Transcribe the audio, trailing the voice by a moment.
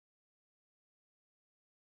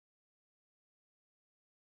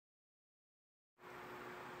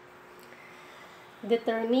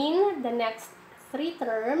Determine the next three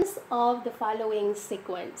terms of the following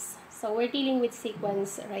sequence. So we're dealing with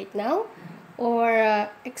sequence right now, or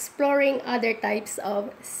exploring other types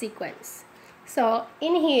of sequence. So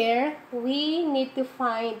in here, we need to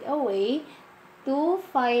find a way to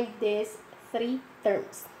find these three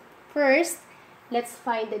terms. First, let's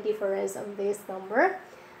find the difference of this number.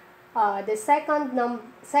 The second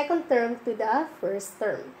term to the first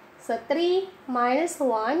term. So 3 minus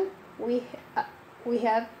 1, we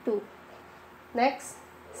have 2. Next,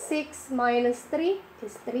 6 minus 3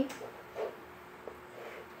 is 3.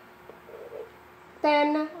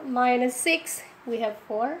 10 minus 6, we have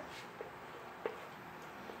 4.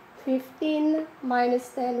 15 minus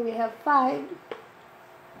 10, we have 5.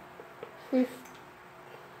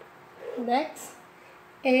 Next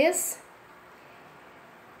is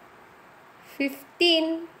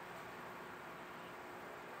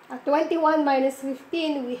 21 minus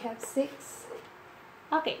 15, we have 6.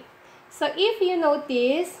 Okay, so if you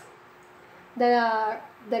notice the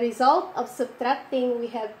result of subtracting, we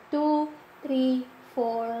have 2, 3,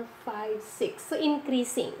 4, 5, 6. So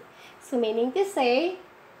increasing. So meaning to say,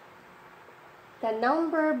 the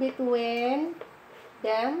number between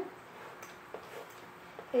them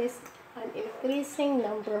is an increasing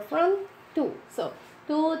number from 2. So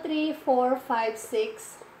 2, 3, 4, 5,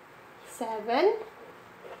 6, 7,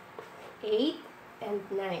 8, and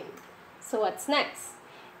 9. So what's next?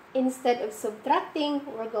 Instead of subtracting,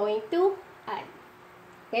 we're going to add.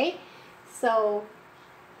 Okay? So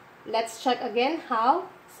let's check again how.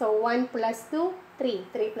 So 1 plus 2, 3.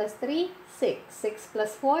 3 plus 3, 6. 6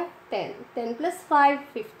 plus 4, 10. 10 plus 5,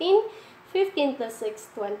 15. 15 plus 6,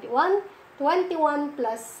 21. 21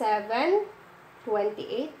 plus 7,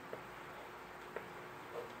 28.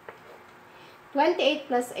 28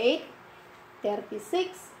 plus 8,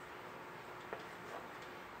 36.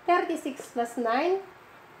 36 plus 9,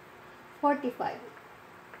 45.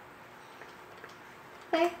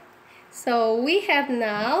 Okay, so we have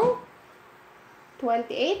now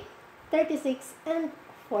 28, 36, and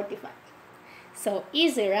 45. So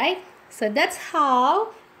easy, right? So that's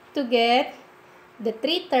how to get the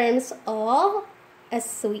three terms of a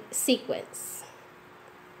sequence.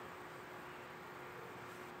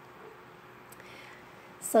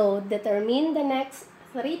 So determine the next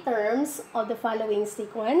three terms of the following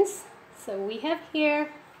sequence. So we have here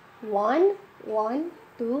 1, 1,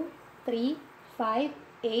 2, 3, 5,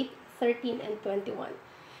 8, 13, and 21.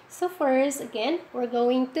 So first, again, we're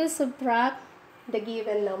going to subtract the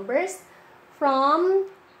given numbers from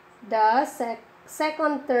the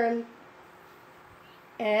second term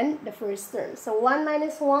and the first term. So 1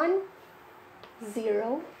 minus 1,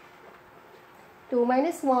 0. 2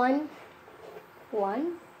 minus 1,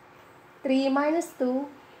 1. 3 minus 2,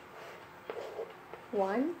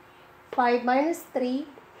 1. 5 minus 3,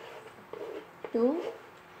 2.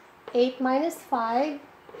 8 minus 5,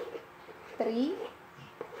 3.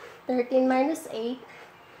 13 minus 8,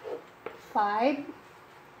 5.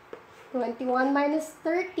 21 minus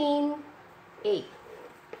 13, 8.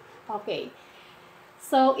 Okay.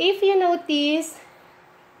 So if you notice,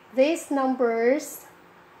 these numbers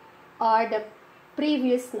are the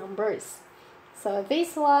previous numbers. So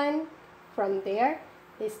this one from there,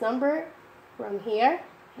 this number from here,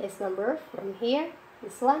 this number from here,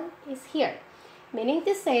 this one is here. Meaning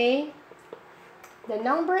to say, the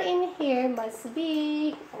number in here must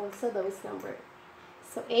be also those numbers.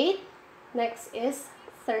 So 8, next is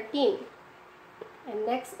 13, and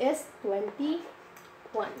next is 21.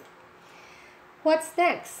 What's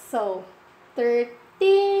next? So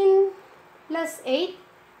 13 plus 8,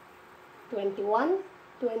 21.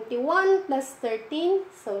 21 plus 13,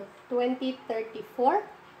 so 20, 34.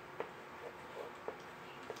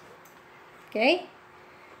 Okay.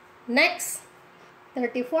 Next,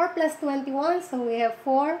 34 plus 21, so we have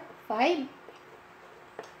 4, 5.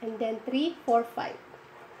 And then 3, 4, 5.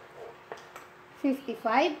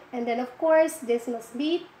 55. And then of course, this must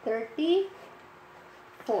be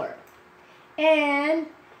 34. And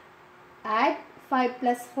add 5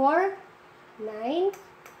 plus 4, 9.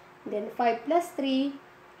 Then 5 plus 3,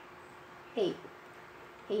 8.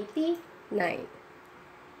 89.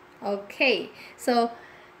 Okay, so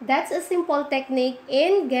that's a simple technique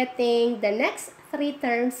in getting the next three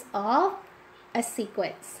terms of a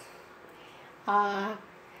sequence.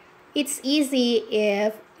 It's easy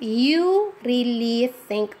if you really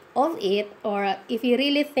think of it, or if you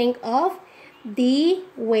really think of the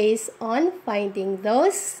ways on finding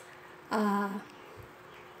those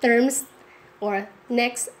terms or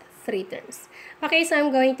next three terms. Okay, so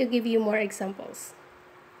I'm going to give you more examples.